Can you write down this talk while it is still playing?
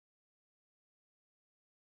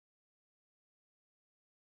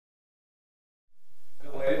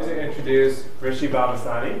introduce Rishi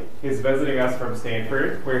Bommasani. He's visiting us from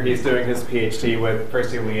Stanford, where he's doing his PhD with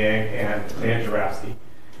Percy, Liang, and Jurafsky.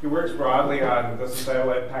 He works broadly on the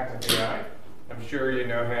societal impact of AI. I'm sure you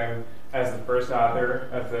know him as the first author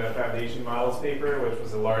of the Foundation Models paper, which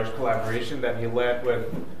was a large collaboration that he led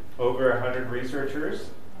with over 100 researchers,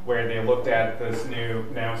 where they looked at this new,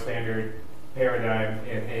 now standard paradigm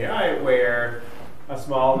in AI, where a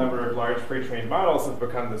small number of large pre-trained models have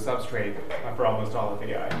become the substrate for almost all of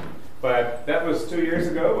AI. But that was 2 years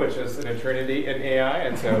ago, which is an eternity in AI,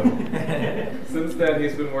 and so since then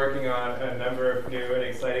he's been working on a number of new and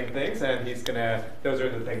exciting things, and those are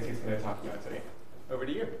the things he's gonna talk about today. Over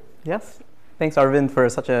to you. Yes. Thanks, Arvind, for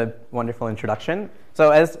such a wonderful introduction. So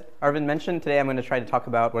as Arvind mentioned, today I'm going to try to talk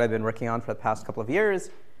about what I've been working on for the past couple of years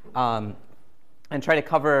and try to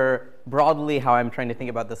cover broadly how I'm trying to think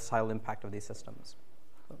about the societal impact of these systems.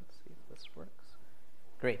 Let's see if this works.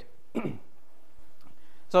 Great.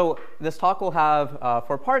 So this talk will have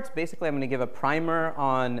 4 parts. Basically, I'm going to give a primer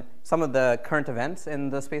on some of the current events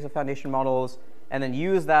in the space of foundation models, and then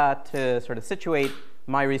use that to sort of situate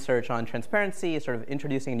my research on transparency, sort of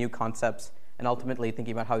introducing new concepts, and ultimately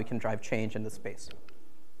thinking about how we can drive change in this space.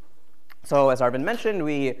 So as Arvind mentioned,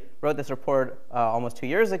 we wrote this report almost 2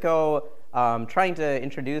 years ago, trying to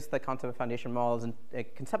introduce the concept of foundation models and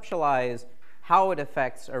conceptualize how it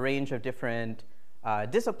affects a range of different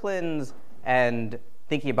disciplines, and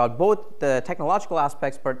thinking about both the technological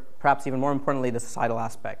aspects, but perhaps even more importantly, the societal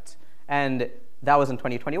aspects. And that was in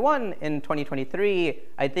 2021. In 2023,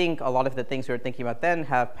 I think a lot of the things we were thinking about then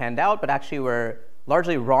have panned out, but actually we're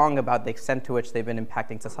largely wrong about the extent to which they've been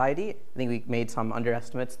impacting society. I think we made some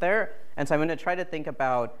underestimates there. And so I'm going to try to think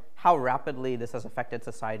about how rapidly this has affected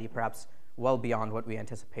society, perhaps well beyond what we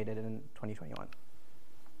anticipated in 2021.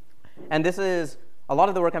 And this is a lot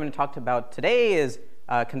of the work I'm going to talk about today is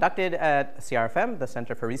conducted at CRFM, the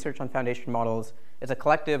Center for Research on Foundation Models. It's a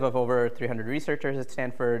collective of over 300 researchers at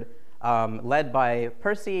Stanford, led by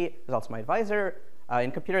Percy, who's also my advisor,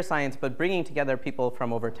 in computer science, but bringing together people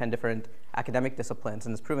from over 10 different academic disciplines.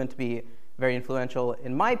 And it's proven to be very influential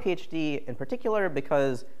in my PhD in particular,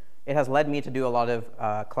 because it has led me to do a lot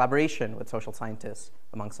of collaboration with social scientists,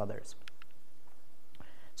 amongst others.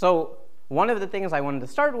 So one of the things I wanted to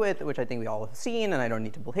start with, which I think we all have seen, and I don't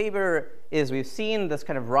need to belabor, is we've seen this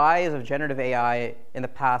kind of rise of generative AI in the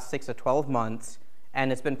past 6 to 12 months. And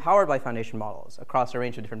it's been powered by foundation models across a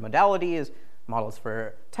range of different modalities, models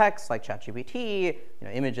for text like ChatGPT,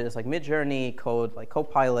 images like Midjourney, code like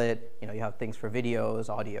Copilot, you have things for videos,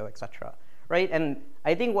 audio, et cetera. Right? And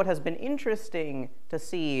I think what has been interesting to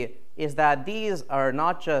see is that these are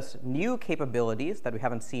not just new capabilities that we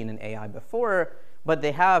haven't seen in AI before, but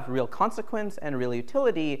they have real consequence and real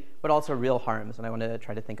utility, but also real harms. And I want to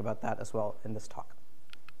try to think about that as well in this talk.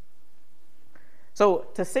 So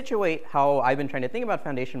to situate how I've been trying to think about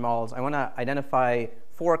foundation models, I want to identify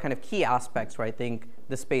 4 kind of key aspects where I think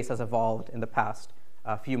this space has evolved in the past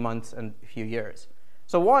few months and few years.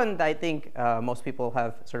 So one that I think most people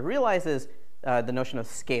have sort of realized is the notion of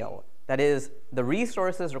scale. That is, the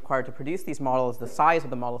resources required to produce these models, the size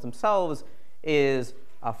of the models themselves, is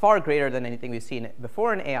far greater than anything we've seen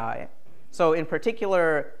before in AI. So in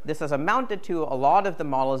particular, this has amounted to a lot of the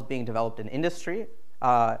models being developed in industry,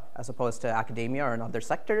 as opposed to academia or in other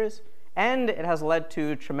sectors. And it has led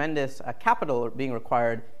to tremendous capital being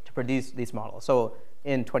required to produce these models. So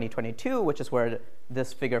in 2022, which is where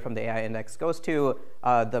this figure from the AI index goes to,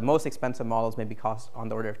 the most expensive models maybe cost on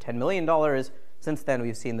the order of $10 million. Since then,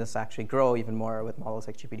 we've seen this actually grow even more with models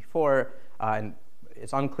like GPT-4. And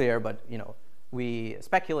it's unclear, but we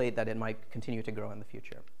speculate that it might continue to grow in the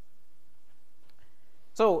future.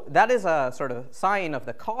 So that is a sort of sign of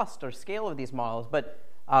the cost or scale of these models. But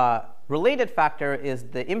related factor is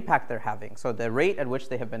the impact they're having. So the rate at which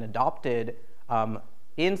they have been adopted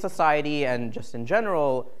in society and just in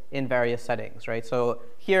general in various settings, right? So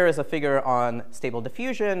here is a figure on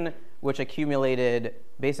StableDiffusion, which accumulated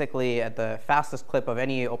basically at the fastest clip of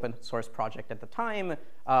any open source project at the time,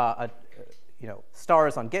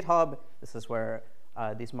 stars on GitHub. This is where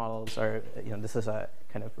these models are, this is a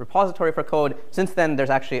kind of repository for code. Since then, there's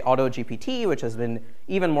actually AutoGPT, which has been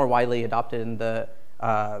even more widely adopted in the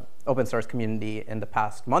open source community in the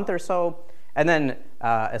past month or so. And then,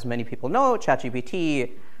 as many people know,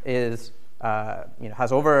 ChatGPT is,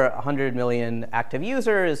 has over 100 million active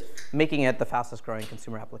users, making it the fastest growing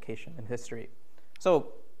consumer application in history. So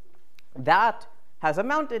that has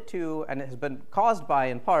amounted to, and has been caused by,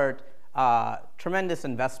 in part, tremendous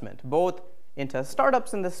investment, both into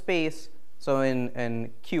startups in the space. So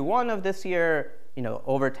in Q1 of this year,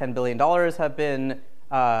 over $10 billion have been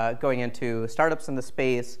going into startups in the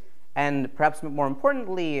space. And perhaps more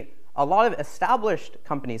importantly, a lot of established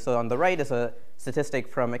companies, so on the right is a statistic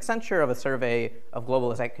from Accenture of a survey of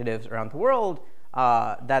global executives around the world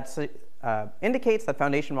that indicates that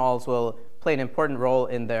foundation models will play an important role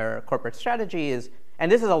in their corporate strategies.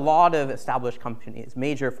 And this is a lot of established companies,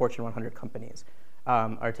 major Fortune 100 companies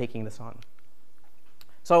are taking this on.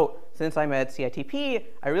 So since I'm at CITP,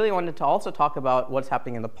 I really wanted to also talk about what's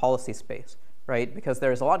happening in the policy space, right? Because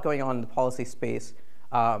there's a lot going on in the policy space.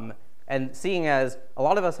 And seeing as a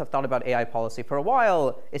lot of us have thought about AI policy for a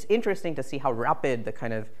while, it's interesting to see how rapid the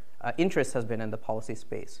kind of interest has been in the policy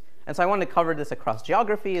space. And so I wanted to cover this across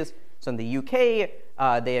geographies. So in the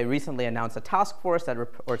UK, they recently announced a task force that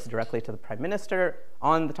reports directly to the Prime Minister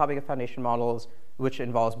on the topic of foundation models, which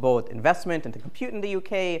involves both investment into compute in the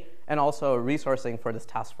UK and also resourcing for this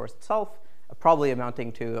task force itself, probably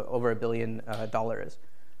amounting to over $1 billion.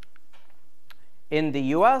 In the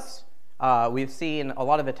US, we've seen a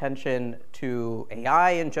lot of attention to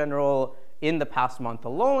AI in general in the past month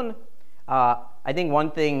alone. I think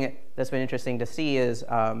one thing that's been interesting to see is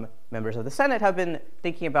members of the Senate have been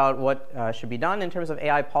thinking about what should be done in terms of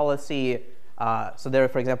AI policy. So there,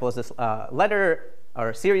 for example, is this letter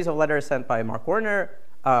or series of letters sent by Mark Warner,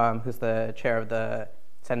 who's the chair of the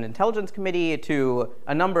Senate Intelligence Committee, to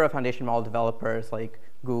a number of foundation model developers like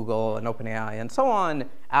Google and OpenAI and so on,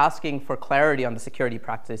 asking for clarity on the security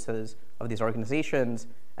practices of these organizations.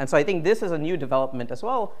 And so I think this is a new development as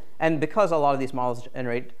well. And because a lot of these models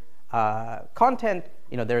generate content,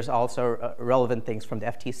 there's also relevant things from the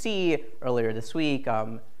FTC earlier this week,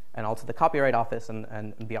 and also the Copyright Office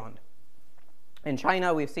and beyond. In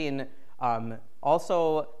China, we've seen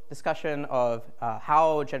also discussion of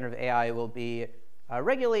how generative AI will be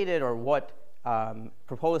regulated, or what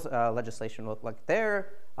proposed legislation will look like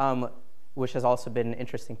there, which has also been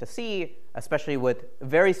interesting to see, especially with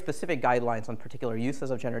very specific guidelines on particular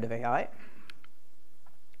uses of generative AI.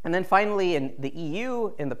 And then finally, in the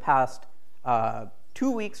EU, in the past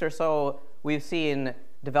 2 weeks or so, we've seen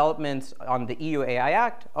developments on the EU AI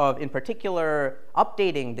Act of, in particular,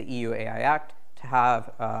 updating the EU AI Act to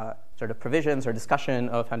have sort of provisions or discussion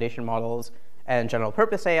of foundation models and general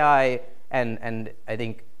purpose AI. And I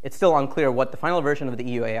think it's still unclear what the final version of the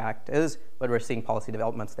EU AI Act is, but we're seeing policy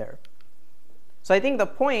developments there. So I think the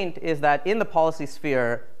point is that in the policy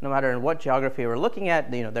sphere, no matter in what geography we're looking at,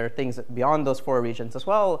 there are things beyond those 4 regions as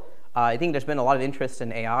well. I think there's been a lot of interest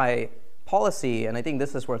in AI policy, and I think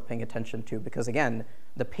this is worth paying attention to because, again,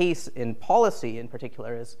 the pace in policy in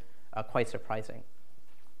particular is quite surprising.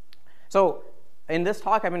 So in this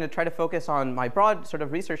talk, I'm going to try to focus on my broad sort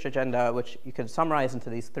of research agenda, which you could summarize into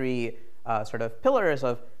these 3 sort of pillars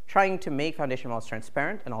of trying to make foundation models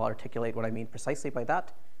transparent, and I'll articulate what I mean precisely by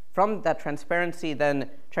that. From that transparency, then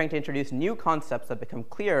trying to introduce new concepts that become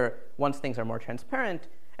clear once things are more transparent.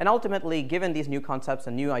 And ultimately, given these new concepts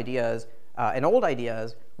and new ideas and old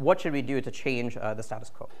ideas, what should we do to change the status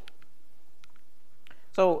quo?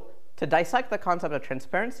 So to dissect the concept of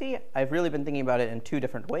transparency, I've really been thinking about it in 2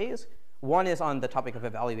 different ways. One is on the topic of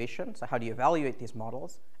evaluation. So how do you evaluate these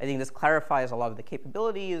models? I think this clarifies a lot of the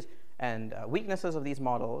capabilities and weaknesses of these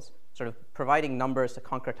models, sort of providing numbers to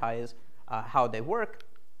concretize how they work.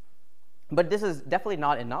 But this is definitely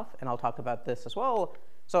not enough, and I'll talk about this as well.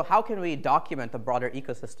 So how can we document the broader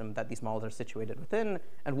ecosystem that these models are situated within,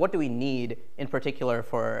 and what do we need in particular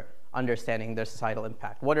for understanding their societal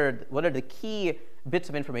impact? What are the key bits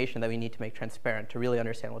of information that we need to make transparent to really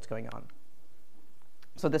understand what's going on?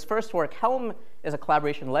 So this first work, HELM, is a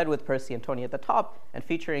collaboration led with Percy and Tony at the top, and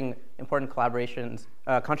featuring important collaborations,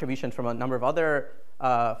 contributions from a number of other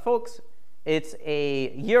folks. It's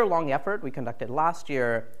a year-long effort we conducted last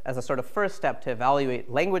year as a sort of first step to evaluate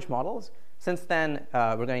language models. Since then,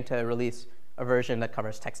 we're going to release a version that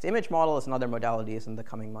covers text-image models and other modalities in the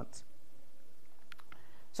coming months.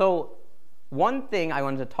 So one thing I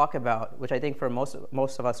wanted to talk about, which I think for most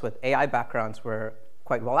of us with AI backgrounds we're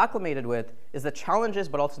quite well acclimated with, is the challenges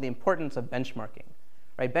but also the importance of benchmarking.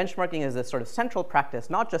 Right? Benchmarking is this sort of central practice,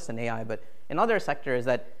 not just in AI, but in other sectors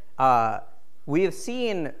that we have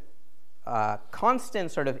seen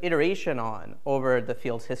constant sort of iteration on over the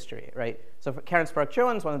field's history, right? So Karen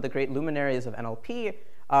Spark-Jones, one of the great luminaries of NLP,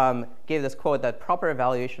 gave this quote that proper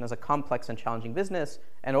evaluation is a complex and challenging business,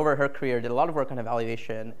 and over her career did a lot of work on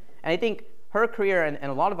evaluation. And I think her career and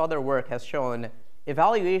a lot of other work has shown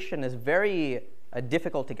evaluation is very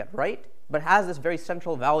difficult to get right, but has this very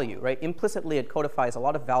central value, right? Implicitly, it codifies a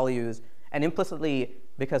lot of values, and implicitly,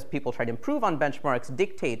 because people try to improve on benchmarks,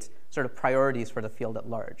 dictates sort of priorities for the field at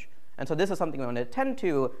large. And so this is something we want to attend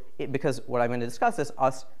to, because what I'm going to discuss is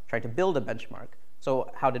us trying to build a benchmark. So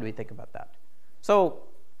how did we think about that? So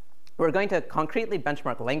we're going to concretely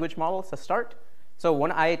benchmark language models to start. So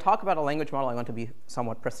when I talk about a language model, I want to be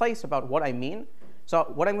somewhat precise about what I mean. So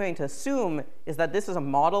what I'm going to assume is that this is a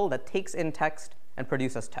model that takes in text and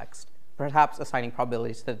produces text, perhaps assigning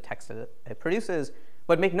probabilities to the text that it produces,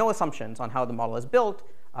 but make no assumptions on how the model is built,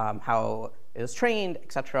 how it is trained,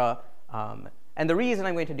 et cetera. And the reason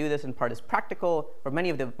I'm going to do this in part is practical. For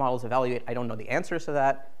many of the models evaluate, I don't know the answers to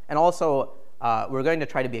that. And also, we're going to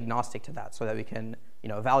try to be agnostic to that so that we can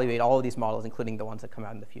evaluate all of these models, including the ones that come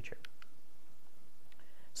out in the future.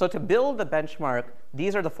 So to build the benchmark,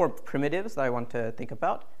 these are the 4 primitives that I want to think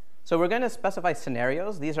about. So we're going to specify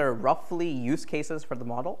scenarios. These are roughly use cases for the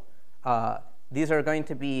model. These are going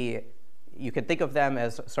to be, you could think of them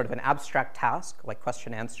as sort of an abstract task, like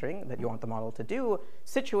question answering, that you want the model to do,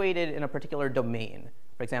 situated in a particular domain,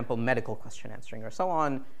 for example, medical question answering or so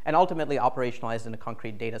on, and ultimately operationalized in a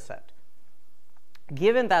concrete data set.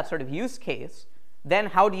 Given that sort of use case, then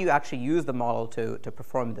how do you actually use the model to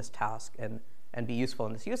perform this task and be useful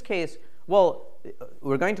in this use case? Well,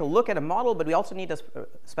 we're going to look at a model, but we also need to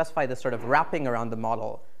specify this sort of wrapping around the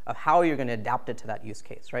model of how you're going to adapt it to that use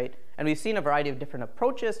case, right? And we've seen a variety of different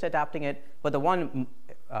approaches to adapting it, but the one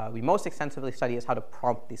we most extensively study is how to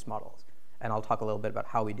prompt these models. And I'll talk a little bit about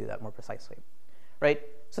how we do that more precisely, right?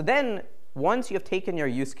 So then, once you've taken your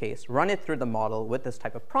use case, run it through the model with this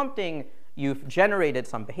type of prompting, you've generated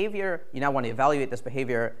some behavior. You now want to evaluate this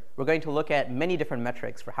behavior. We're going to look at many different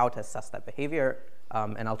metrics for how to assess that behavior.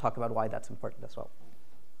 And I'll talk about why that's important as well.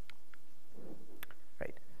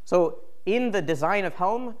 Right. So in the design of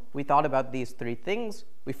HELM, we thought about these 3 things.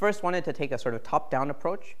 We first wanted to take a sort of top-down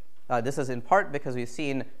approach. This is in part because we've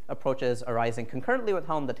seen approaches arising concurrently with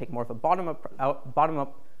HELM that take more of a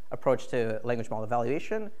bottom-up approach to language model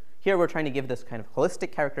evaluation. Here, we're trying to give this kind of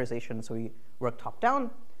holistic characterization, so we work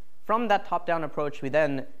top-down. From that top-down approach, we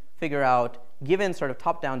then figure out, given sort of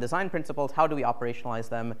top-down design principles, how do we operationalize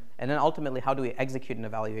them? And then ultimately, how do we execute an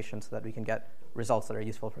evaluation so that we can get results that are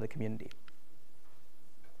useful for the community?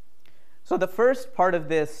 So the first part of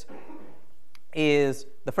this is,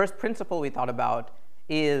 the first principle we thought about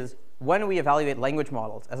is when we evaluate language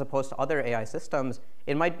models, as opposed to other AI systems,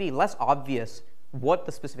 it might be less obvious what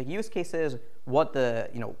the specific use case is, what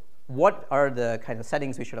are the kind of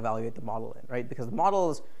settings we should evaluate the model in, right? Because the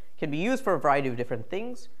models can be used for a variety of different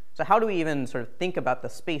things. So how do we even sort of think about the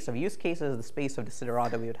space of use cases, the space of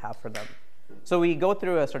desiderata we would have for them? So we go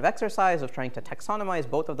through a sort of exercise of trying to taxonomize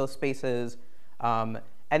both of those spaces. And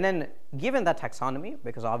then given that taxonomy,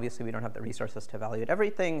 because obviously we don't have the resources to evaluate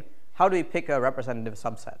everything, how do we pick a representative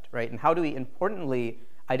subset, right? And how do we importantly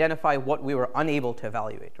identify what we were unable to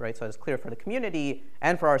evaluate, right? So it's clear for the community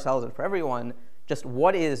and for ourselves and for everyone just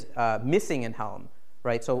what is missing in HELM,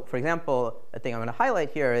 right? So for example, the thing I'm going to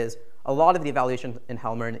highlight here is a lot of the evaluations in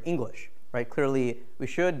HELM are in English, right? Clearly, we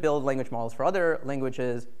should build language models for other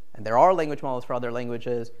languages, and there are language models for other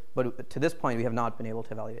languages, but to this point, we have not been able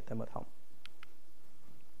to evaluate them with HELM.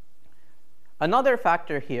 Another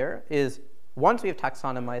factor here is once we have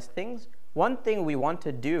taxonomized things, one thing we want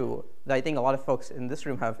to do that I think a lot of folks in this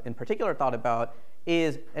room have in particular thought about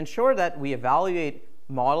is ensure that we evaluate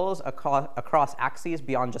models across axes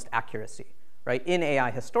beyond just accuracy, right? In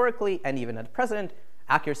AI historically and even at present,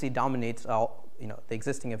 accuracy dominates all, the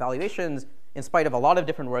existing evaluations in spite of a lot of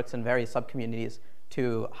different works in various subcommunities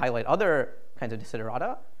to highlight other kinds of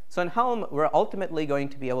desiderata. So in HELM, we're ultimately going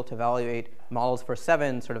to be able to evaluate models for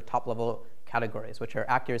 7 sort of top-level categories, which are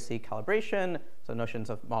accuracy, calibration, so notions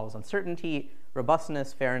of models uncertainty,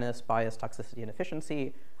 robustness, fairness, bias, toxicity, and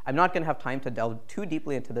efficiency. I'm not going to have time to delve too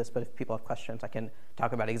deeply into this, but if people have questions, I can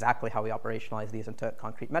talk about exactly how we operationalize these into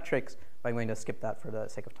concrete metrics, but I'm going to skip that for the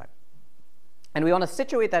sake of time. And we want to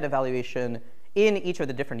situate that evaluation in each of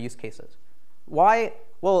the different use cases. Why?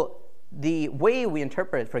 Well, the way we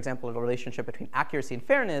interpret, for example, the relationship between accuracy and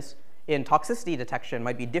fairness in toxicity detection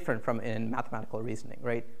might be different from in mathematical reasoning,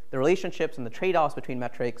 right? The relationships and the trade-offs between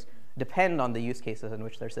metrics depend on the use cases in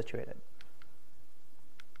which they're situated.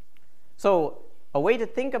 So a way to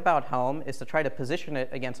think about HELM is to try to position it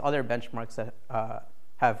against other benchmarks that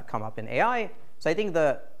have come up in AI. So I think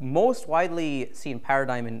the most widely seen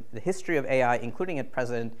paradigm in the history of AI, including at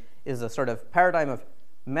present, is a sort of paradigm of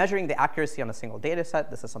measuring the accuracy on a single data set.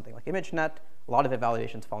 This is something like ImageNet. A lot of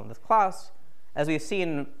evaluations fall in this class. As we've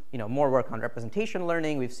seen more work on representation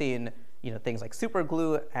learning, we've seen things like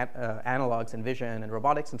superglue analogs in vision and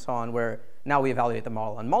robotics and so on, where now we evaluate the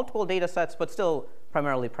model on multiple data sets, but still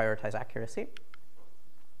primarily prioritize accuracy.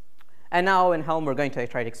 And now in HELM, we're going to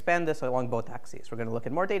try to expand this along both axes. We're going to look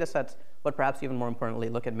at more data sets, but perhaps even more importantly,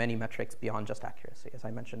 look at many metrics beyond just accuracy, as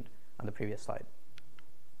I mentioned on the previous slide.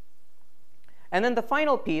 And then the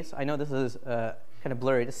final piece, I know this is kind of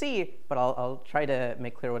blurry to see, but I'll try to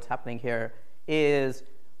make clear what's happening here, is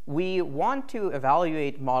we want to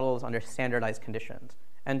evaluate models under standardized conditions.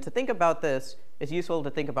 And to think about this, it's useful to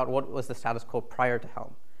think about what was the status quo prior to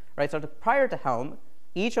HELM. Right? So prior to HELM,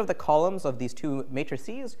 each of the columns of these two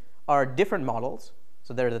matrices are different models.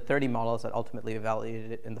 So there are the 30 models that ultimately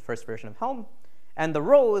evaluated it in the first version of HELM. And the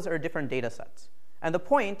rows are different data sets. And the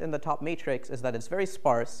point in the top matrix is that it's very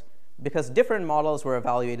sparse because different models were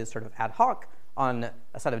evaluated sort of ad hoc on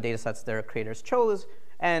a set of data sets their creators chose.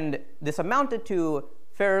 And this amounted to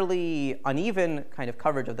fairly uneven kind of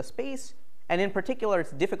coverage of the space. And in particular,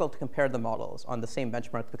 it's difficult to compare the models on the same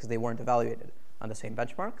benchmarks because they weren't evaluated on the same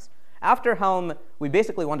benchmarks. After HELM, we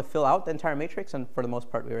basically want to fill out the entire matrix. And for the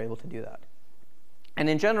most part, we were able to do that. And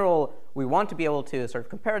in general, we want to be able to sort of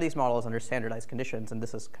compare these models under standardized conditions. And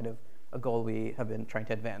this is kind of a goal we have been trying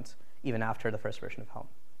to advance even after the first version of HELM.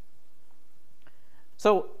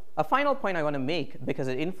 So a final point I want to make, because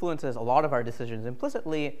it influences a lot of our decisions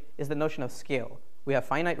implicitly, is the notion of scale. We have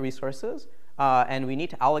finite resources, and we need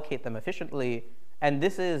to allocate them efficiently. And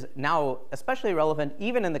this is now especially relevant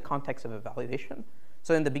even in the context of evaluation.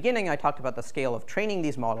 So in the beginning, I talked about the scale of training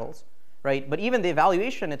these models. Right? But even the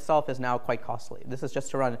evaluation itself is now quite costly. This is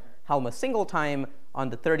just to run HELM a single time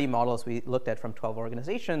on the 30 models we looked at from 12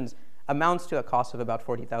 organizations, amounts to a cost of about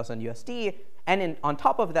 40,000 USD, and on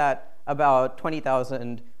top of that, about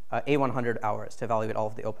 20,000 A100 hours to evaluate all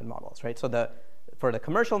of the open models. Right? So for the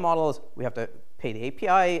commercial models, we have to pay the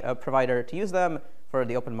API provider to use them. For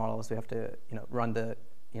the open models, we have to run the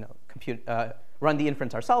run the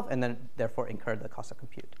inference ourselves, and then therefore incur the cost of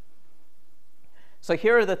compute. So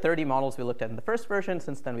here are the 30 models we looked at in the first version.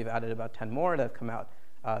 Since then, we've added about 10 more that have come out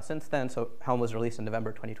since then. So HELM was released in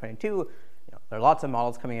November 2022. There are lots of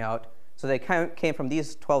models coming out. So they came from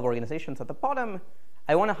these 12 organizations at the bottom.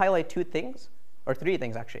 I want to highlight two things, or three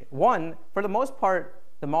things, actually. One, for the most part,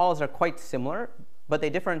 the models are quite similar, but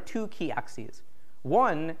they differ on two key axes.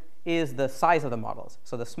 One is the size of the models.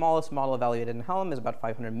 So the smallest model evaluated in HELM is about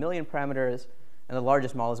 500 million parameters, and the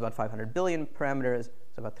largest model is about 500 billion parameters.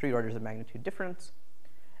 So about 3 orders of magnitude difference.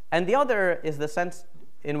 And the other is the sense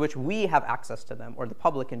in which we have access to them, or the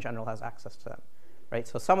public in general has access to them. Right?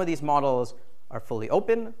 So some of these models are fully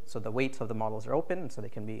open. So the weights of the models are open. So they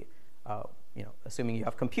can be, assuming you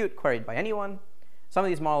have compute, queried by anyone. Some of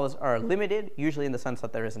these models are limited, usually in the sense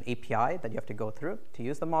that there is an API that you have to go through to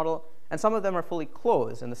use the model. And some of them are fully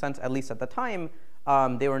closed in the sense, at least at the time,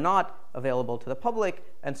 they were not available to the public.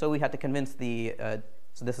 And so we had to convince the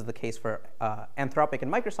so this is the case for Anthropic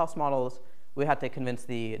and Microsoft's models. We had to convince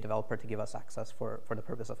the developer to give us access for the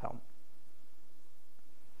purpose of HELM.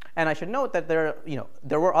 And I should note that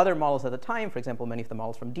there were other models at the time, for example, many of the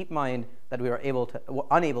models from DeepMind that we were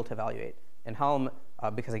unable to evaluate in HELM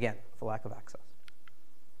because, again, of the lack of access.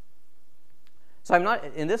 So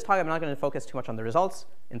in this talk, I'm not going to focus too much on the results,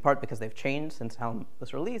 in part because they've changed since HELM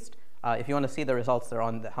was released. If you want to see the results, they're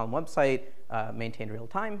on the HELM website, maintained real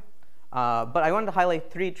time. But I wanted to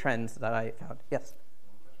highlight 3 trends that I found. Yes?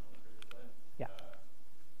 Yeah.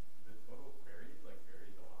 The total queries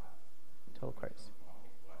varies a lot. Total queries.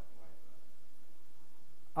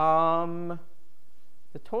 Why is that?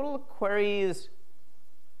 The total queries,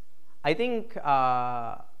 I think,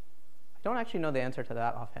 I don't actually know the answer to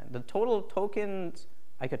that offhand. The total tokens,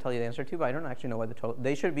 I could tell you the answer to, but I don't actually know why the total,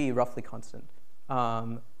 they should be roughly constant.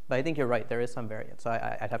 But I think you're right, there is some variance. So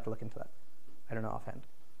I'd have to look into that. I don't know offhand.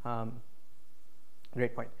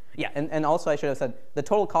 Great point. Yeah, and also I should have said the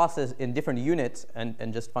total cost is in different units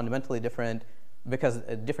and just fundamentally different because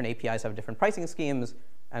different APIs have different pricing schemes,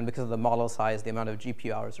 and because of the model size, the amount of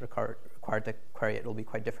GPU hours required to query it will be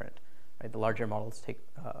quite different. Right? The larger models take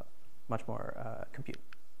much more compute.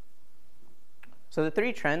 So the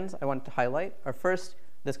 3 trends I wanted to highlight are first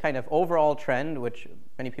this kind of overall trend, which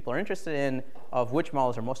many people are interested in, of which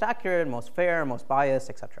models are most accurate, most fair, most biased,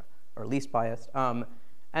 et cetera, or least biased.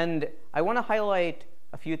 And I want to highlight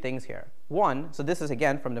a few things here. One, so this is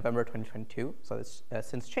again from November 2022, so it's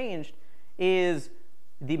since changed, is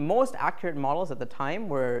the most accurate models at the time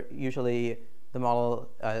were usually the model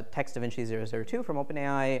Text DaVinci 002 from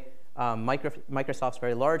OpenAI, Microsoft's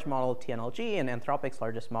very large model TNLG, and Anthropic's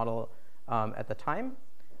largest model at the time.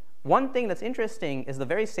 One thing that's interesting is the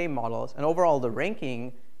very same models, and overall the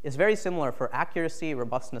ranking is very similar for accuracy,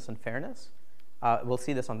 robustness, and fairness. We'll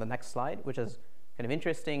see this on the next slide, which is kind of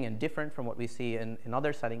interesting and different from what we see in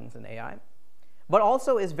other settings in AI. But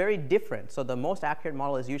also is very different. So the most accurate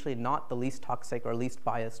model is usually not the least toxic or least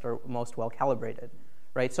biased or most well-calibrated.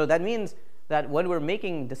 Right? So that means that when we're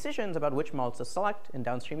making decisions about which models to select in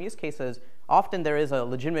downstream use cases, often there is a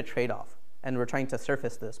legitimate trade-off. And we're trying to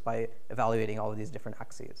surface this by evaluating all of these different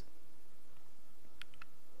axes.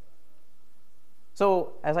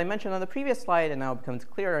 So as I mentioned on the previous slide, and now it becomes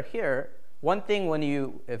clearer here, one thing when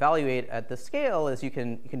you evaluate at this scale is you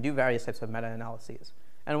can do various types of meta-analyses.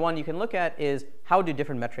 And one you can look at is how do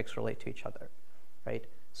different metrics relate to each other, right?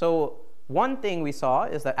 So one thing we saw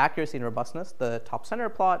is that accuracy and robustness, the top center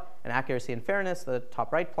plot, and accuracy and fairness, the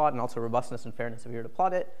top right plot, and also robustness and fairness if you were to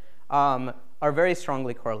plot it, are very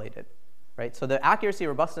strongly correlated, right? So the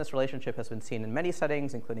accuracy-robustness relationship has been seen in many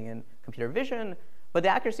settings, including in computer vision, but the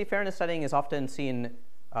accuracy-fairness setting is often seen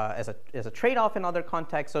as a trade-off in other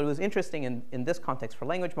contexts. So it was interesting in this context for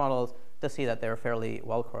language models to see that they're fairly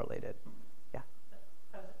well correlated. Yeah?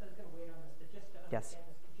 I was going to wait on this, but just to understand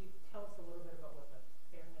this, could you tell us a little bit about what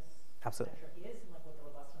the fairness metric is and like what the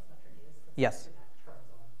robustness metric is? Yes. That turns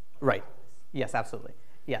on. Right. Yes, absolutely.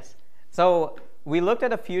 Yes. So we looked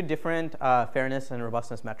at a few different fairness and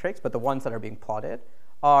robustness metrics, but the ones that are being plotted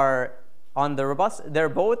are on the robust. They're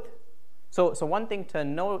both. So one thing to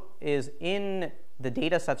note is in the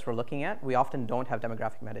data sets we're looking at, we often don't have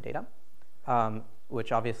demographic metadata,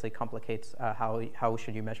 which obviously complicates how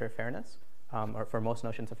should you measure fairness, or for most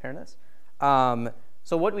notions of fairness.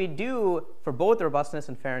 So what we do for both robustness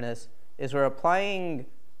and fairness is we're applying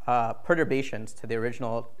perturbations to the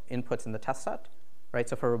original inputs in the test set. Right?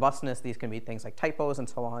 So for robustness, these can be things like typos and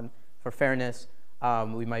so on. For fairness,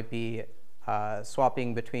 we might be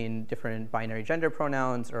swapping between different binary gender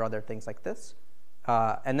pronouns or other things like this,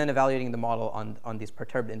 and then evaluating the model on these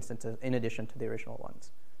perturbed instances in addition to the original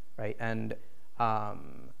ones. Right? And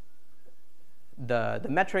the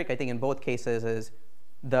metric, I think, in both cases is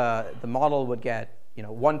the model would get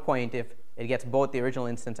 1 point if it gets both the original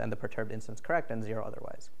instance and the perturbed instance correct, and 0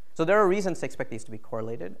 otherwise. So there are reasons to expect these to be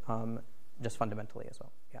correlated. Just fundamentally as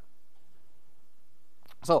well, yeah.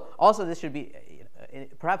 So also this should be,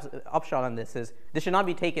 perhaps an upshot on this is, this should not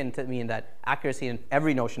be taken to mean that accuracy and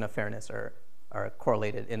every notion of fairness are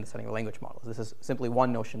correlated in the setting of language models. This is simply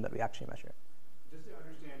one notion that we actually measure. Just to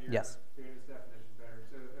understand your fairness definition better,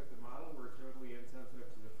 so if the model were totally insensitive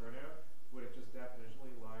to the pronoun, would it just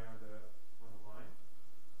definitionally lie on the line?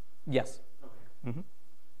 Yes. Okay.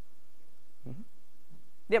 Mm-hmm. Mm-hmm.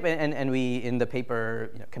 Yep, and we, in the paper,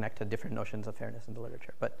 connect to different notions of fairness in the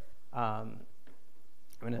literature. But I'm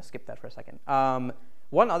going to skip that for a second.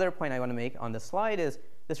 One other point I want to make on this slide is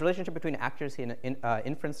this relationship between accuracy and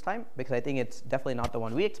inference time, because I think it's definitely not the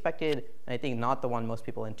one we expected, and I think not the one most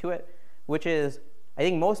people intuit, which is, I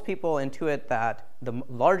think most people intuit that the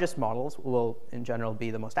largest models will, in general, be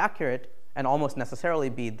the most accurate and almost necessarily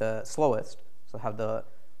be the slowest, so have the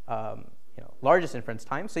largest inference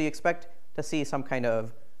time. So you expect to see some kind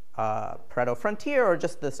of Pareto frontier, or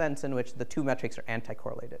just the sense in which the two metrics are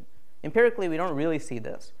anti-correlated. Empirically, we don't really see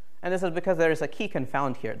this. And this is because there's a key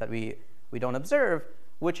confound here that we don't observe,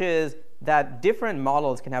 which is that different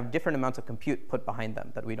models can have different amounts of compute put behind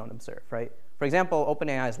them that we don't observe, right? For example,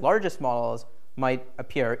 OpenAI's largest models might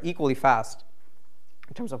appear equally fast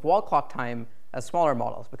in terms of wall clock time as smaller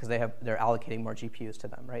models because they're allocating more GPUs to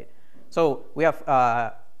them, right? So we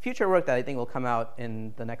have future work that I think will come out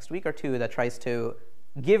in the next week or two that tries to,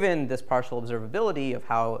 given this partial observability of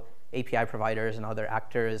how API providers and other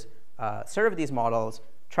actors serve these models,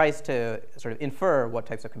 tries to sort of infer what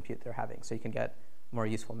types of compute they're having so you can get more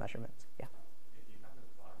useful measurements. Yeah. If you have this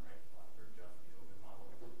bottom right plot for just the open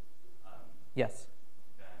model, yes.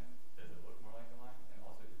 then does it look more like a line? And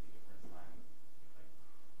also, is the difference time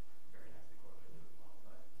very nicely correlated with the model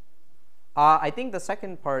size? I think the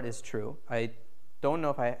second part is true. I don't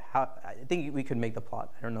know if I think we could make the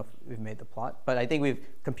plot. I don't know if we've made the plot, but I think we've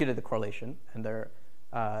computed the correlation, and they're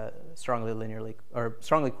strongly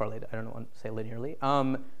correlated. I don't want to say linearly.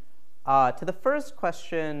 To the first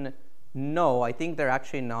question, no, I think they're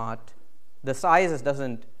actually not. The sizes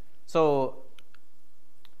doesn't. So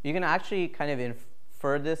you can actually kind of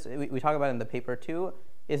infer this. We talk about it in the paper too.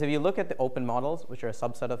 Is if you look at the open models, which are a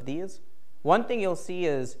subset of these, one thing you'll see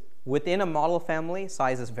is within a model family,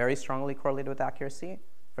 size is very strongly correlated with accuracy.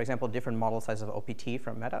 For example, different model sizes of OPT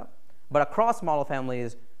from Meta. But across model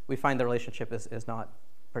families, we find the relationship is not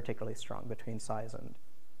particularly strong between size and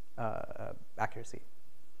accuracy.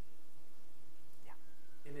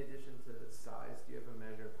 Yeah. In addition to size, do you have a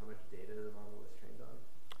measure of how much data the model was trained on?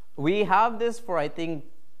 We have this for, I think,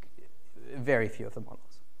 very few of the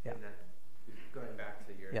models. Yeah. And that, going back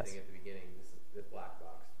to your thing at the beginning, this is the black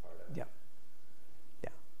box part of it. Yeah. Yeah.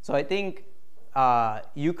 So I think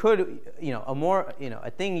you could,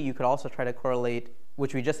 a thing you could also try to correlate,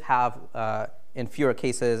 which we just have in fewer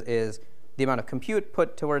cases, is the amount of compute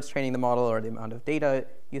put towards training the model or the amount of data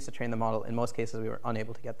used to train the model. In most cases, we were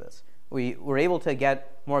unable to get this. We were able to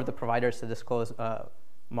get more of the providers to disclose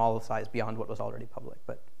model size beyond what was already public,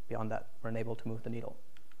 but beyond that, we're unable to move the needle.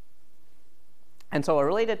 And so a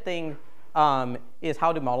related thing is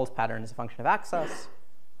how do models pattern as a function of access.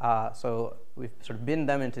 So we've sort of binned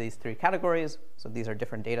them into these 3 categories. So these are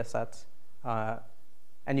different data sets.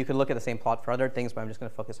 And you can look at the same plot for other things, but I'm just going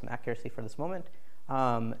to focus on accuracy for this moment.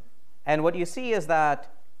 And what you see is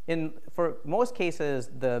that for most cases,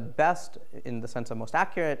 the best, in the sense of most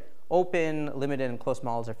accurate, open, limited, and closed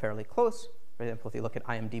models are fairly close. For example, if you look at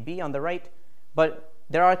IMDb on the right. But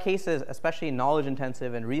there are cases, especially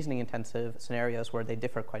knowledge-intensive and reasoning-intensive scenarios, where they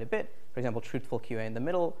differ quite a bit. For example, truthful QA in the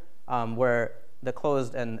middle, where the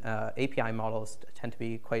closed and API models tend to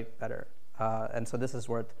be quite better. And so this is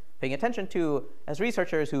worth paying attention to as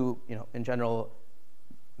researchers who, in general,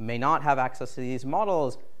 may not have access to these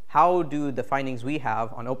models. How do the findings we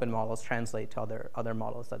have on open models translate to other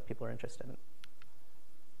models that people are interested in?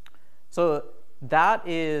 So that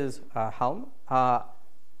is HELM.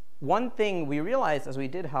 One thing we realized as we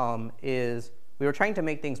did HELM is we were trying to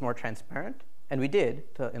make things more transparent, and we did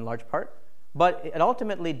in large part, but it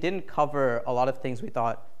ultimately didn't cover a lot of things we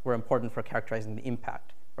thought were important for characterizing the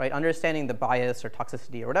impact. Right? Understanding the bias or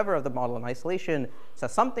toxicity or whatever of the model in isolation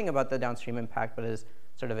says something about the downstream impact, but is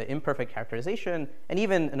sort of an imperfect characterization. And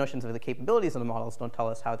even notions of the capabilities of the models don't tell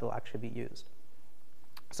us how they'll actually be used.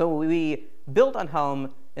 So we built on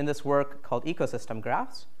HELM in this work called ecosystem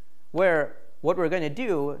graphs, where what we're going to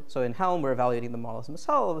do, so in HELM, we're evaluating the models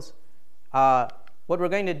themselves. What we're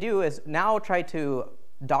going to do is now try to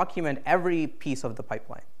document every piece of the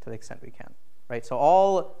pipeline to the extent we can. Right? So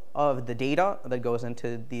all of the data that goes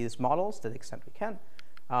into these models to the extent we can,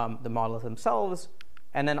 the models themselves,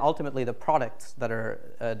 and then ultimately the products that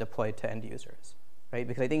are deployed to end users. Right?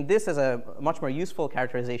 Because I think this is a much more useful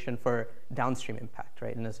characterization for downstream impact,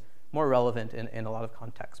 right? And is more relevant in a lot of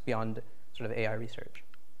contexts beyond sort of AI research.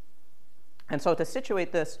 And so to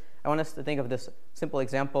situate this, I want us to think of this simple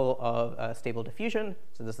example of stable diffusion.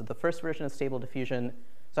 So this is the first version of stable diffusion.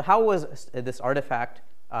 So how was this artifact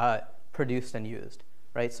produced and used,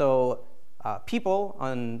 right? So people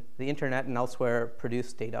on the internet and elsewhere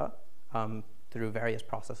produce data through various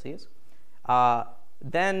processes.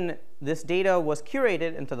 Then this data was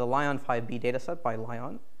curated into the Liang 5B dataset by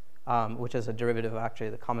Liang, which is a derivative of actually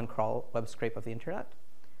the common crawl web scrape of the internet.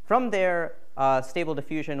 From there, stable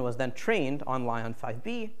diffusion was then trained on Liang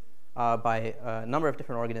 5B by a number of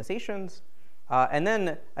different organizations, and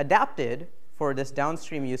then adapted for this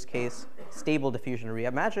downstream use case, Stable Diffusion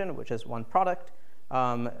Reimagine, which is one product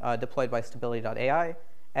deployed by Stability.ai.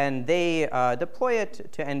 And they deploy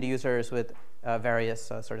it to end users with various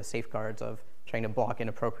sort of safeguards of trying to block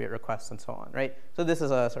inappropriate requests and so on, right? So this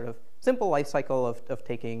is a sort of simple life cycle of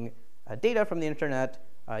taking data from the internet,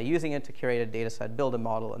 using it to curate a data set, build a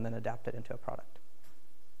model, and then adapt it into a product,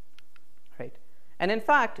 right? And in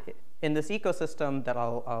fact, in this ecosystem that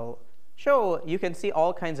I'll show, you can see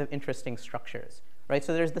all kinds of interesting structures, right?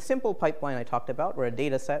 So there's the simple pipeline I talked about, where a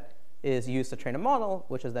data set is used to train a model,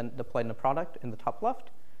 which is then deployed in a product in the top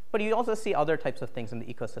left. But you also see other types of things in the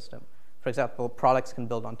ecosystem. For example, products can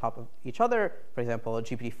build on top of each other. For example,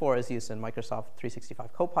 GPT-4 is used in Microsoft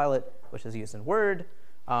 365 Copilot, which is used in Word.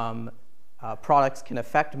 Products can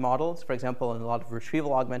affect models. For example, in a lot of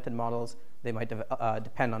retrieval augmented models, they might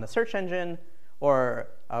depend on a search engine. Or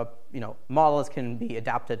models can be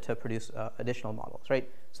adapted to produce additional models, right?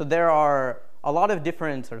 So there are a lot of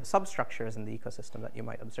different sort of substructures in the ecosystem that you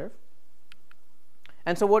might observe.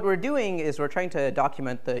 And so what we're doing is we're trying to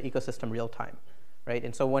document the ecosystem real time, right?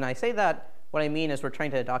 And so when I say that, what I mean is we're trying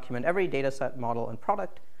to document every data set, model, and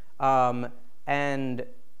product. And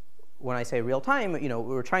when I say real time,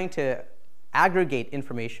 we're trying to aggregate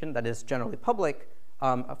information that is generally public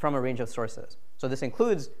from a range of sources. So this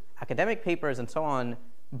includes academic papers and so on,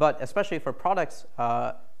 but especially for products,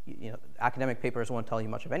 academic papers won't tell you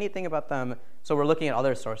much of anything about them. So we're looking at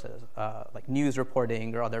other sources, like news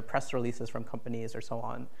reporting or other press releases from companies or so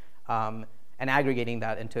on, and aggregating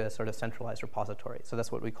that into a sort of centralized repository. So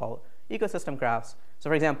that's what we call ecosystem graphs. So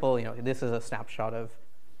for example, this is a snapshot of,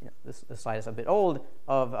 this slide is a bit old,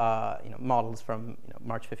 of models from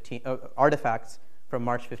March 15th, artifacts from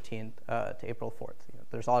March 15th to April 4th.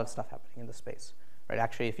 There's a lot of stuff happening in this space. Right?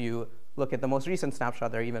 Actually, if you look at the most recent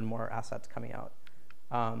snapshot, there are even more assets coming out.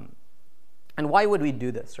 And why would we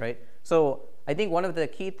do this, right? So I think one of the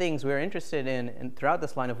key things we're interested in throughout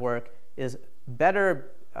this line of work is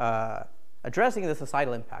better addressing the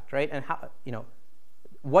societal impact, right? And how,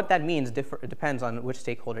 what that means depends on which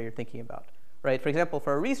stakeholder you're thinking about, right? For example,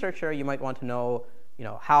 for a researcher, you might want to know,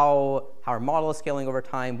 how our model is scaling over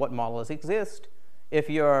time, what models exist. If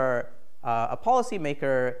you're a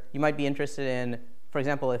policymaker, you might be interested in, for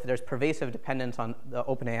example, if there's pervasive dependence on the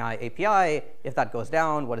OpenAI API, if that goes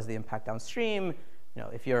down, what is the impact downstream?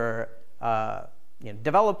 If you're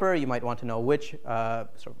developer, you might want to know which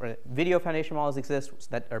sort of video foundation models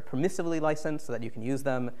exist that are permissively licensed so that you can use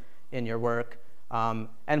them in your work.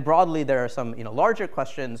 And broadly, there are some larger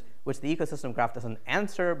questions which the ecosystem graph doesn't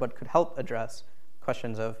answer, but could help address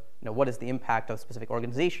questions of what is the impact of specific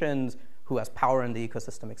organizations, who has power in the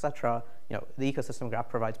ecosystem, et cetera. The ecosystem graph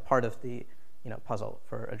provides part of the puzzle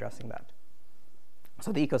for addressing that.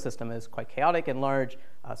 So the ecosystem is quite chaotic and large,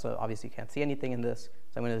 so obviously you can't see anything in this.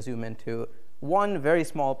 So I'm going to zoom into one very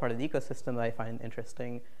small part of the ecosystem that I find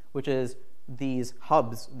interesting, which is these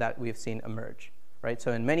hubs that we've seen emerge. Right?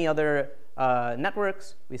 So in many other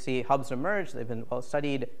networks, we see hubs emerge. They've been well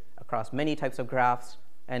studied across many types of graphs.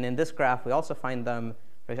 And in this graph, we also find them.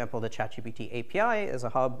 For example, the ChatGPT API is a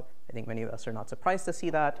hub. I think many of us are not surprised to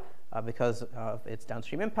see that because of its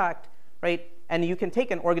downstream impact. Right? And you can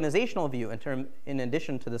take an organizational view in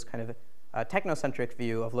addition to this kind of technocentric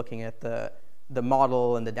view of looking at the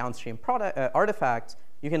model and the downstream artifacts.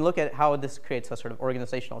 You can look at how this creates a sort of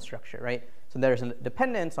organizational structure, right? So there's a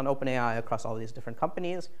dependence on OpenAI across all these different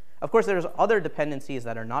companies. Of course, there's other dependencies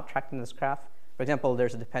that are not tracked in this graph. For example,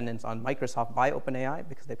 there's a dependence on Microsoft by OpenAI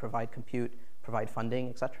because they provide compute, provide funding,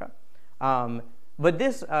 et cetera. But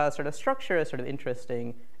this sort of structure is sort of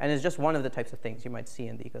interesting and is just one of the types of things you might see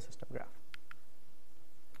in the ecosystem graph.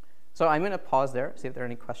 So I'm going to pause there, see if there are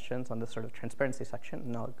any questions on this sort of transparency section,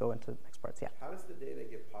 and I'll go into the next parts. Yeah. How does the data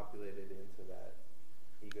get populated into that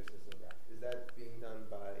ecosystem graph? Is that being done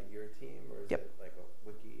by your team, or is it like a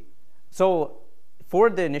wiki? So for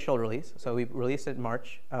the initial release, so we released it in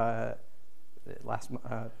March, 2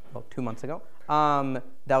 months ago.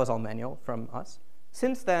 That was all manual from us.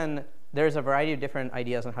 Since then, there's a variety of different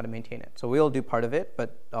ideas on how to maintain it. So we'll do part of it,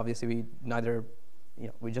 but obviously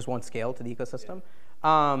we just won't scale to the ecosystem.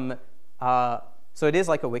 So it is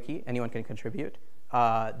like a wiki. Anyone can contribute.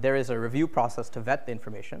 There is a review process to vet the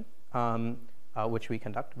information, which we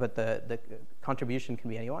conduct, but the contribution can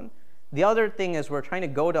be anyone. The other thing is we're trying to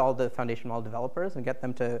go to all the foundation model developers and get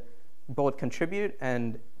them to both contribute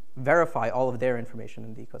and verify all of their information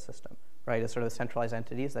in the ecosystem, right? As sort of centralized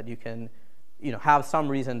entities that you can have some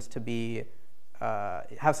reasons to be,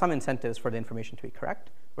 have some incentives for the information to be correct.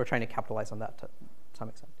 We're trying to capitalize on that to some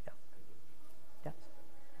extent, yeah. Yes?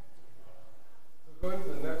 So going to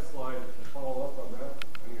the next slide to follow up on that,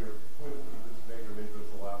 on your point that you just made, or maybe it was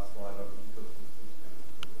the last slide on ecosystem.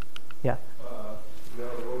 Yeah. No,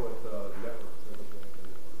 the one with networks.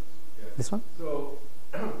 Yeah. This one? So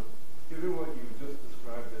given what you just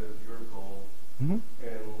described as your goal, and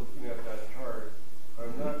looking at that chart,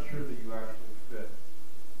 I'm not sure that you actually fit.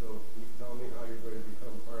 So can you tell me how you're going to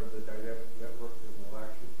become part of the dynamic network that will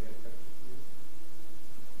actually pay attention to you?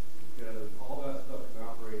 Because all that stuff can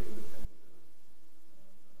operate independently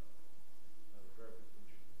of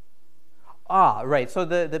verification. Right. So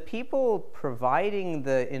the people providing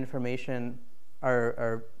the information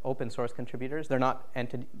are open source contributors. They're not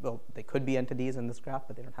well, they could be entities in this graph,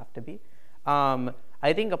 but they don't have to be.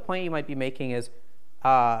 I think a point you might be making is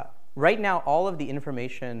right now all of the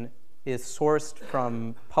information is sourced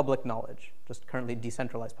from public knowledge, just currently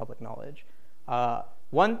decentralized public knowledge.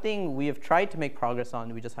 One thing we have tried to make progress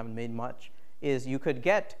on, we just haven't made much, is you could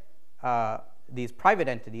get these private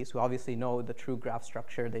entities who obviously know the true graph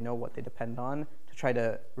structure, they know what they depend on, to try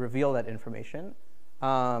to reveal that information.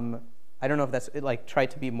 I don't know if that's try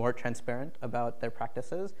to be more transparent about their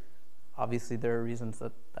practices. Obviously, there are reasons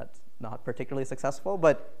that that's not particularly successful,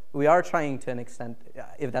 but we are trying to an extent,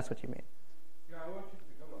 if that's what you mean. Yeah, I want you to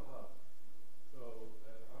become a hub. So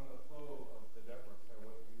on the flow of the networks, I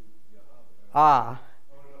want you to be a hub. I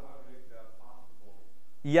want to know how to make that possible.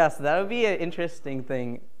 Yes, that would be an interesting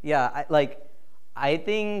thing. Yeah, I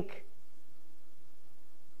think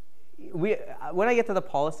when I get to the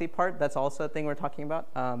policy part, that's also a thing we're talking about,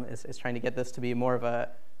 is trying to get this to be more of a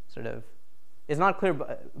sort of, it's not clear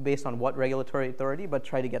based on what regulatory authority, but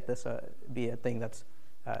try to get this be a thing that's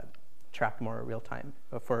tracked more real time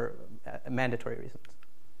for mandatory reasons.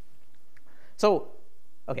 So,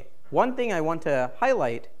 okay, one thing I want to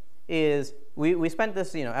highlight is we spent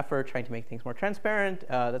this effort trying to make things more transparent.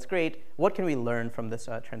 That's great. What can we learn from this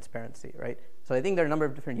transparency, right? So I think there are a number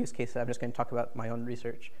of different use cases. I'm just going to talk about my own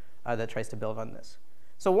research that tries to build on this.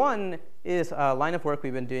 So one is a line of work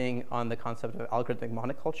we've been doing on the concept of algorithmic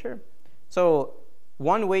monoculture. So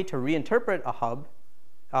one way to reinterpret a hub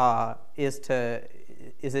is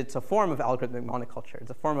it's a form of algorithmic monoculture.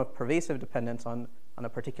 It's a form of pervasive dependence on a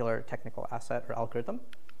particular technical asset or algorithm.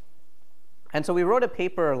 And so we wrote a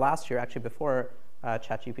paper last year, actually before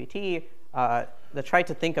ChatGPT, that tried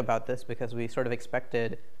to think about this because we sort of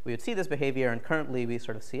expected we would see this behavior, and currently we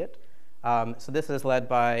sort of see it. So this is led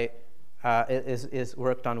by is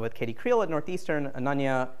worked on with Katie Creel at Northeastern,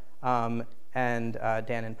 Ananya, and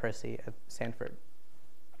Dan and Percy at Stanford.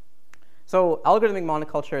 So algorithmic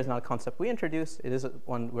monoculture is not a concept we introduced. It is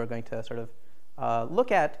one we're going to sort of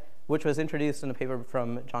look at, which was introduced in a paper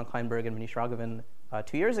from John Kleinberg and Manish Raghavan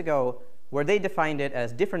 2 years ago, where they defined it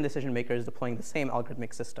as different decision makers deploying the same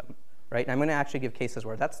algorithmic system, right? And I'm going to actually give cases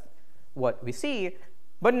where that's what we see.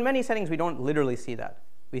 But in many settings, we don't literally see that.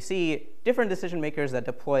 We see different decision makers that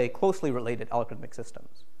deploy closely related algorithmic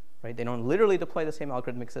systems, right? They don't literally deploy the same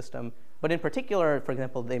algorithmic system. But in particular, for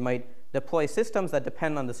example, they might deploy systems that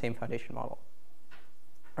depend on the same foundation model,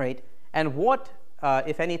 right? And what,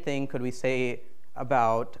 if anything, could we say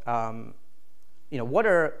about what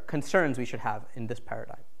are concerns we should have in this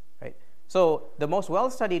paradigm, right? So the most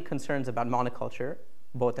well-studied concerns about monoculture,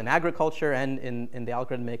 both in agriculture and in the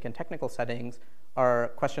algorithmic and technical settings, are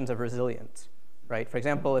questions of resilience, right? For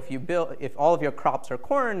example, if all of your crops are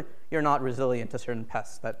corn, you're not resilient to certain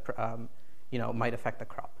pests that might affect the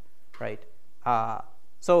crop, right?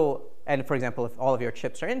 And for example, if all of your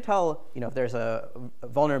chips are Intel, if there's a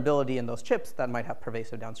vulnerability in those chips, that might have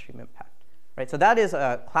pervasive downstream impact, right? So that is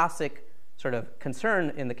a classic sort of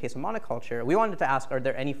concern in the case of monoculture. We wanted to ask, are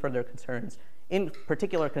there any further concerns, in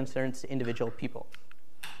particular concerns to individual people?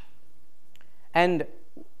 And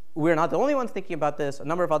we're not the only ones thinking about this. A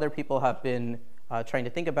number of other people have been trying to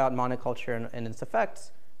think about monoculture and its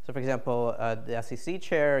effects. So for example, the SEC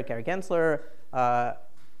chair, Gary Gensler,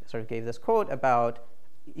 sort of gave this quote about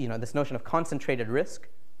this notion of concentrated risk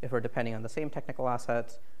if we're depending on the same technical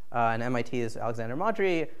assets. And MIT's Alexander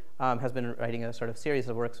Madry has been writing a sort of series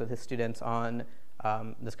of works with his students on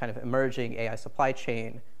this kind of emerging AI supply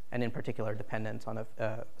chain, and in particular dependence on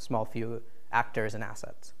a small few actors and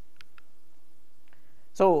assets.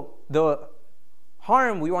 So the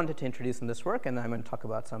harm we wanted to introduce in this work, and I'm going to talk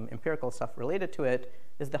about some empirical stuff related to it,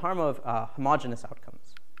 is the harm of homogeneous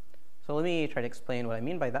outcomes. So let me try to explain what I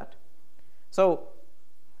mean by that. So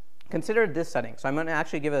consider this setting. So I'm going to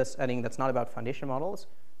actually give a setting that's not about foundation models.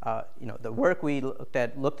 The work we looked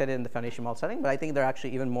at it in the foundation model setting, but I think there are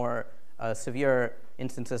actually even more severe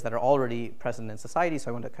instances that are already present in society.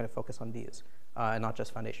 So I want to kind of focus on these and not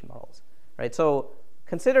just foundation models, right? So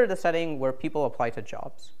consider the setting where people apply to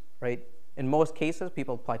jobs, right? In most cases,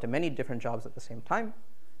 people apply to many different jobs at the same time,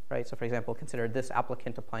 right? So for example, consider this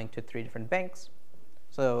applicant applying to 3 different banks.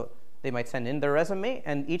 So they might send in their resume,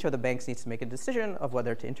 and each of the banks needs to make a decision of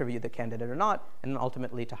whether to interview the candidate or not, and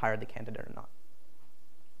ultimately to hire the candidate or not.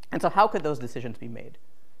 And so how could those decisions be made?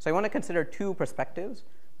 So I want to consider 2 perspectives.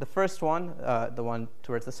 The first one, the one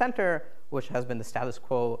towards the center, which has been the status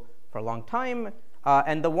quo for a long time,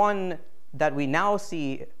 and the one that we now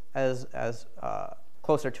see as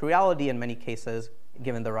closer to reality in many cases,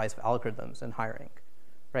 given the rise of algorithms in hiring,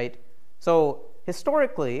 right? So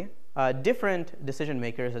historically, different decision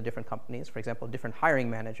makers at different companies, for example, different hiring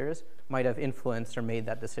managers, might have influenced or made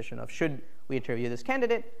that decision of should we interview this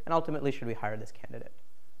candidate, and ultimately should we hire this candidate,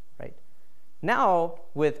 right? Now,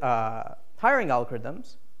 with hiring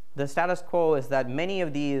algorithms, the status quo is that many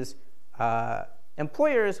of these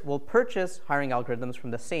employers will purchase hiring algorithms from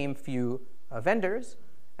the same few vendors,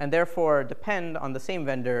 and therefore depend on the same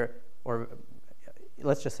vendor, or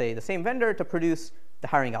let's just say the same vendor, to produce the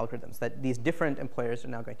hiring algorithms that these different employers are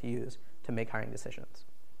now going to use to make hiring decisions.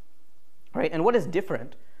 Right? And what is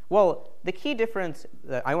different? Well, the key difference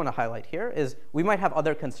that I want to highlight here is we might have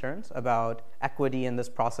other concerns about equity in this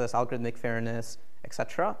process, algorithmic fairness, et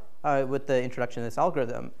cetera, with the introduction of this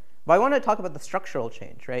algorithm. But I want to talk about the structural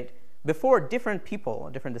change, right? Before, different people,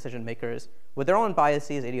 different decision makers, with their own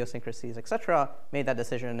biases, idiosyncrasies, et cetera, made that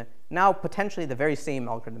decision. Now, potentially, the very same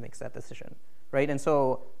algorithm makes that decision, right? And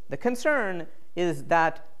so the concern is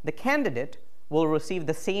that the candidate will receive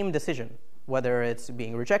the same decision, whether it's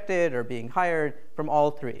being rejected or being hired, from all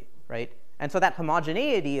 3, right? And so that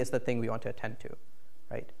homogeneity is the thing we want to attend to,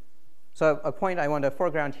 right? So a point I want to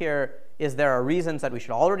foreground here is there are reasons that we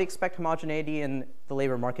should already expect homogeneity in the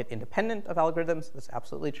labor market independent of algorithms. That's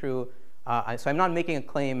absolutely true. So I'm not making a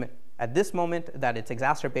claim at this moment that it's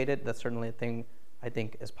exacerbated. That's certainly a thing I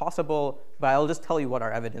think is possible. But I'll just tell you what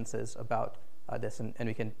our evidence is about this, and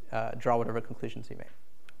we can draw whatever conclusions we may.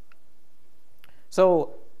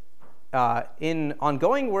 So in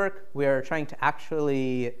ongoing work, we are trying to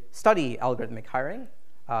actually study algorithmic hiring.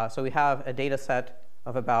 So we have a data set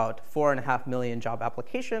of about 4.5 million job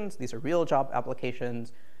applications. These are real job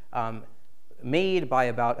applications made by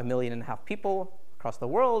about 1.5 million people across the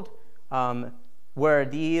world, where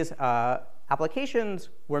these applications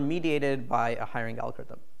were mediated by a hiring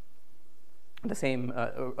algorithm,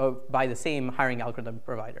 by the same hiring algorithm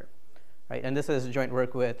provider, right? And this is joint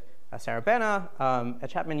work with Sarah Bana at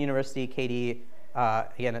Chapman University, Katie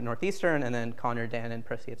again at Northeastern, and then Connor, Dan, and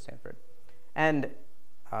Percy at Stanford. And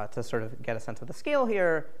to sort of get a sense of the scale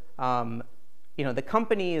here, the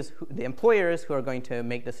companies, the employers who are going to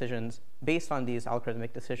make decisions based on these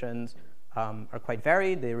algorithmic decisions are quite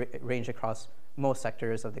varied. They range across most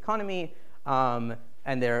sectors of the economy, and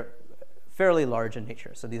they're fairly large in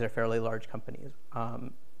nature. So these are fairly large companies.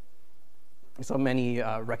 So many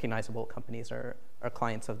recognizable companies are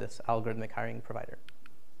clients of this algorithmic hiring provider.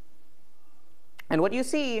 And what you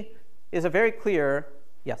see is a very clear,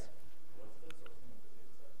 yes? What's the sourcing of the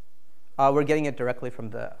data set? We're getting it directly from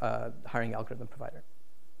the hiring algorithm provider.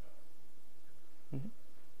 Mm-hmm.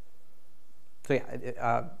 So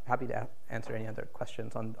yeah, happy to answer any other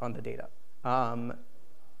questions on the data.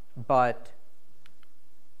 But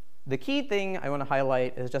the key thing I want to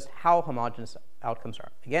highlight is just how homogeneous outcomes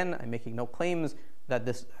are. Again, I'm making no claims that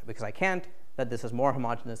this, because I can't, that this is more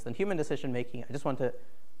homogeneous than human decision making. I just want to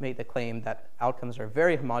make the claim that outcomes are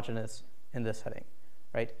very homogeneous in this setting,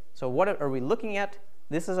 right? So what are we looking at?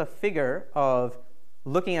 This is a figure of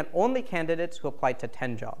looking at only candidates who applied to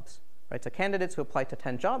 10 jobs, right? So candidates who apply to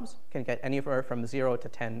 10 jobs can get anywhere from 0 to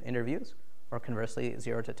 10 interviews, or conversely,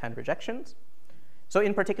 0 to 10 rejections. So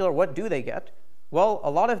in particular, what do they get? Well, a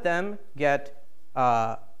lot of them get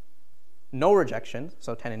no rejections,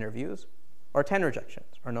 so 10 interviews, or 10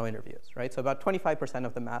 rejections, or no interviews, right? So about 25%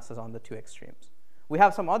 of the mass is on the two extremes. We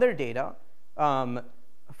have some other data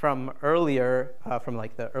from earlier, from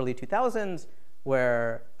like the early 2000s,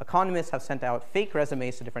 where economists have sent out fake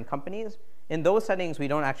resumes to different companies. In those settings, we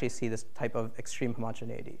don't actually see this type of extreme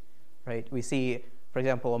homogeneity, right? We see, for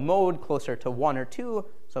example, a mode closer to 1 or 2.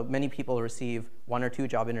 So many people receive 1 or 2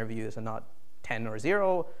 job interviews and not 10 or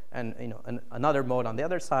 0, and another mode on the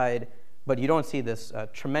other side. But you don't see this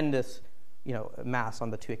tremendous mass on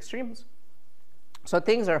the two extremes. So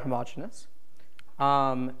things are homogeneous.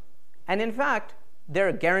 And in fact,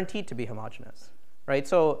 they're guaranteed to be homogeneous, right?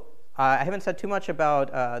 So I haven't said too much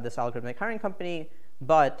about this algorithmic hiring company,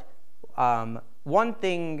 but one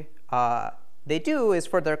thing they do is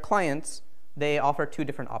for their clients, they offer 2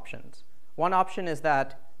 different options. One option is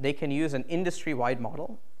that they can use an industry-wide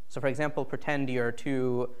model. So for example, pretend you're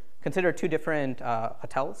consider 2 different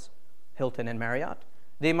hotels, Hilton and Marriott.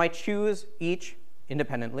 They might choose each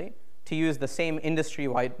independently to use the same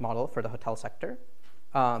industry-wide model for the hotel sector,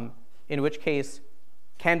 in which case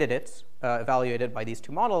candidates evaluated by these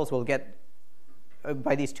 2 models will get,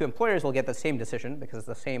 by these 2 employers will get the same decision because it's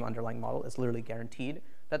the same underlying model. It's literally guaranteed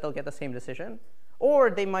that they'll get the same decision.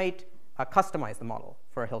 Or they might customize the model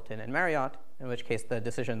for Hilton and Marriott, in which case the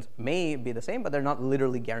decisions may be the same, but they're not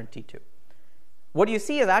literally guaranteed to. What you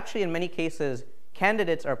see is actually in many cases,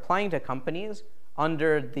 candidates are applying to companies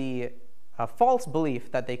under the false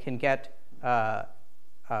belief that they can get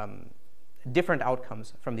different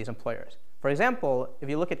outcomes from these employers. For example, if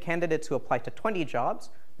you look at candidates who apply to 20 jobs,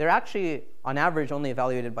 they're actually, on average, only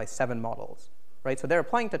evaluated by 7 models, right? So they're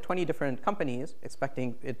applying to 20 different companies,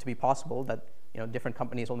 expecting it to be possible that different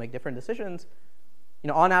companies will make different decisions.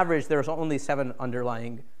 On average, there's only 7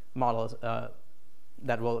 underlying models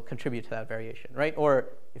that will contribute to that variation, right? Or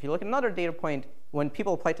if you look at another data point, when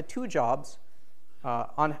people apply to 2 jobs,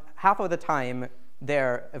 on half of the time,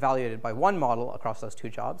 they're evaluated by 1 model across those 2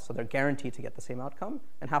 jobs, so they're guaranteed to get the same outcome.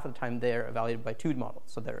 And half of the time, they're evaluated by 2 models,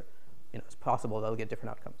 so they're, it's possible they'll get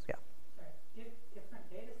different outcomes. Yeah. Right. Different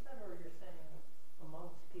data set, or you're saying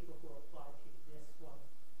amongst people who apply to this one,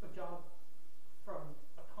 a job from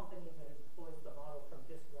a company that employs the model from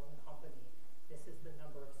this one company, this is the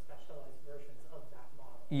number of specialized versions of that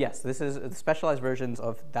model? Yes, this is the specialized versions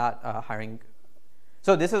of that hiring.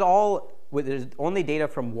 So this is all, there's only data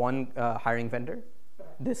from one hiring vendor.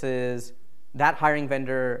 This is, that hiring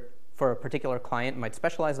vendor for a particular client might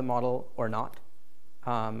specialize the model or not.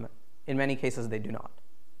 In many cases, they do not.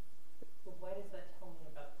 Well, why does that tell me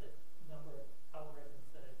about the number of algorithms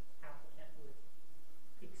that an applicant would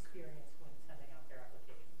experience when sending out their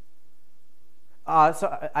application?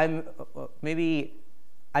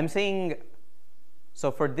 I'm saying,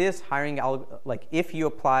 so for this hiring, like if you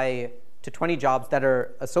apply to 20 jobs that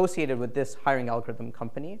are associated with this hiring algorithm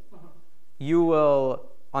company, you will,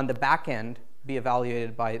 on the back end, be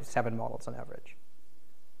evaluated by 7 models on average.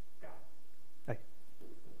 Okay.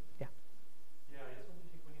 Yeah. Yeah, I just want to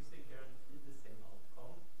check, when you say guaranteed the same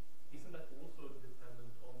outcome, isn't that also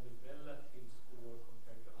dependent on the relative score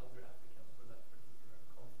compared to other applicants for that particular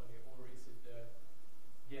company, or is it the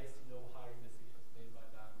yes, no hiring decisions made by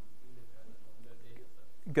them independent of the data set?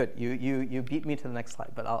 Good. You beat me to the next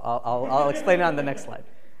slide, but I'll explain it on the next slide.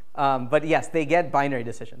 But yes, they get binary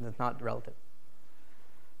decisions. It's not relative.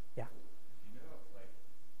 Yeah. You know, like,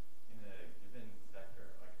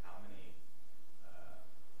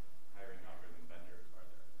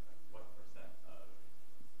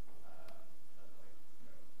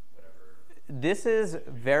 This is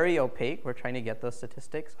very opaque. We're trying to get those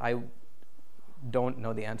statistics. I don't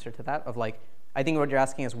know the answer to that. I think what you're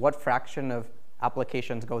asking is what fraction of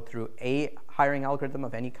applications go through a hiring algorithm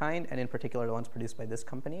of any kind, and in particular the ones produced by this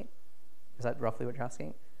company. Is that roughly what you're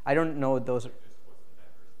asking? I don't know those. Just what's the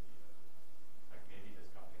diversity of, like maybe this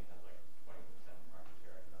company has like 20% market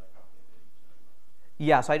share and another company that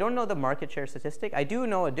Yeah, so I don't know the market share statistic. I do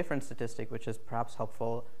know a different statistic, which is perhaps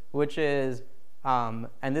helpful, which is,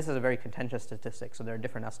 and this is a very contentious statistic, so there are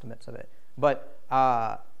different estimates of it. But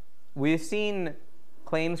we've seen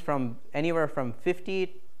claims from anywhere from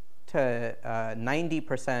 50 to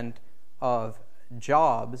 90% of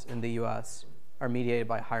jobs in the US are mediated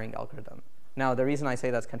by a hiring algorithm. Now, the reason I say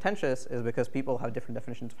that's contentious is because people have different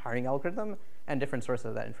definitions of hiring algorithm and different sources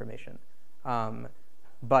of that information.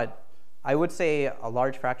 But I would say a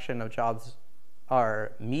large fraction of jobs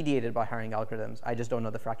are mediated by hiring algorithms. I just don't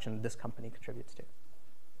know the fraction this company contributes to.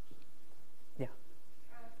 Yeah.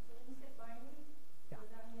 So when you said binary, does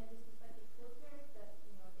that mean that this is like a filter that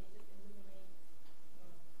they just eliminate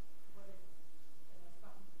what is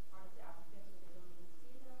some part of the applicants where they don't even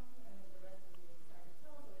see them, and then the rest of the decide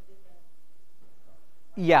themselves, or is it that?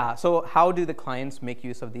 Yeah. So how do the clients make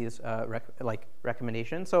use of these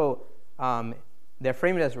recommendations? So they're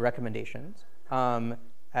framed as recommendations,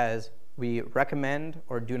 as we recommend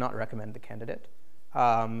or do not recommend the candidate.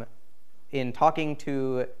 In talking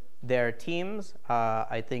to their teams,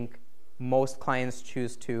 I think most clients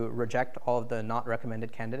choose to reject all of the not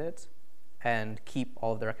recommended candidates and keep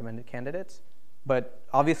all of the recommended candidates. But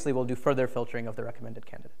obviously, we'll do further filtering of the recommended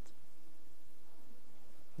candidates.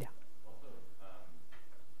 Yeah. Also,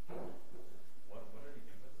 what are the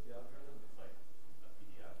inputs to the algorithm? It's like a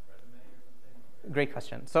PDF resume or something? Great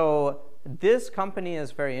question. So this company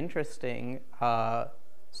is very interesting.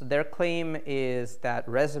 So their claim is that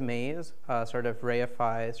resumes sort of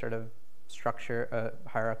reify sort of structure,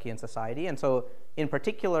 hierarchy in society. And so in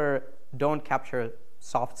particular, don't capture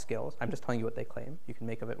soft skills. I'm just telling you what they claim. You can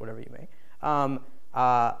make of it whatever you may.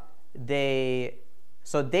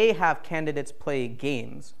 So they have candidates play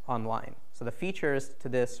games online. So the features to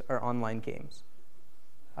this are online games.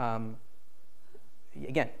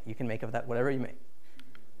 Again, you can make of that whatever you may.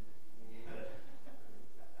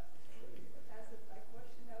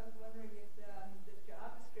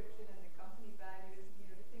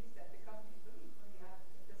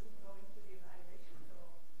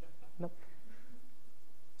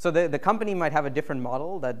 So the company might have a different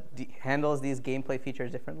model that handles these gameplay features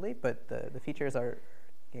differently, but the features are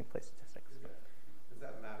gameplay statistics. Does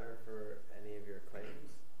that matter for any of your claims?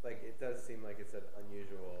 Like, it does seem like it's an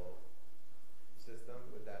unusual system.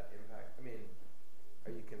 Would that impact? I mean,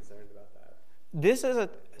 are you concerned about that?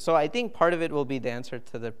 So I think part of it will be the answer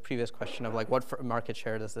to the previous question of like what market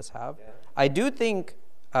share does this have? Yeah. I do think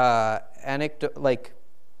I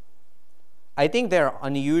think they're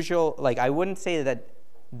unusual. Like, I wouldn't say that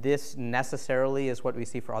this necessarily is what we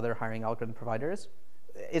see for other hiring algorithm providers.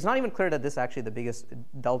 It's not even clear that this is actually the biggest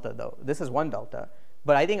delta, though. This is one delta.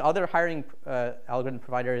 But I think other hiring algorithm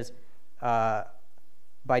providers,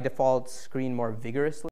 by default, screen more vigorously.